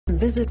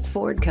Visit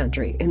Ford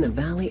Country in the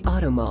Valley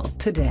Auto Mall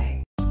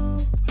today.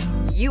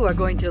 You are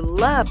going to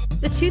love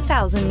the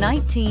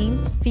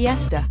 2019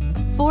 Fiesta.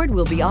 Ford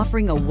will be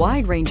offering a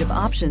wide range of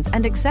options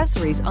and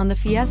accessories on the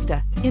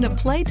Fiesta in a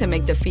play to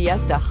make the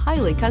Fiesta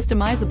highly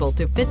customizable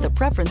to fit the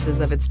preferences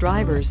of its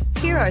drivers.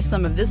 Here are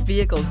some of this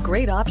vehicle's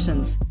great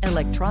options: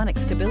 electronic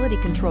stability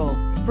control,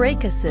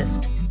 brake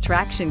assist,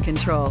 traction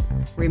control,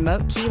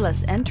 remote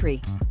keyless entry,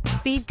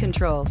 speed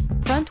control,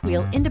 front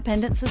wheel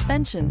independent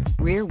suspension,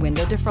 rear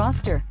window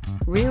defroster,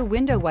 rear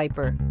window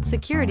wiper,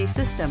 security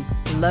system,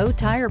 low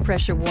tire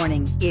pressure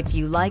warning. If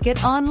you like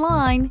it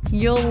online,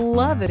 you'll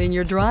love it in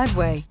your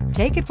driveway.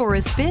 Take it for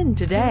a spin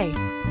today.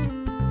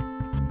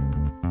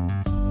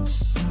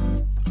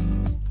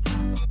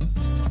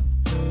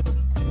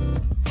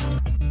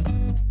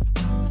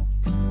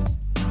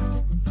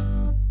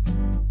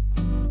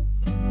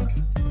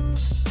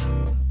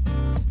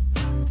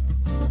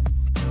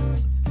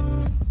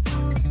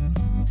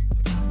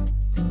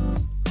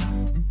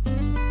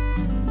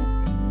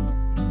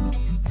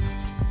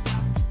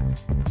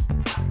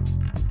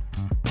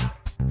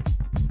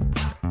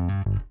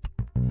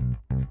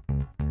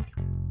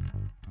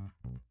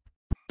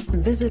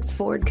 Visit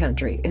Ford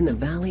Country in the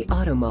Valley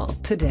Auto Mall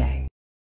today.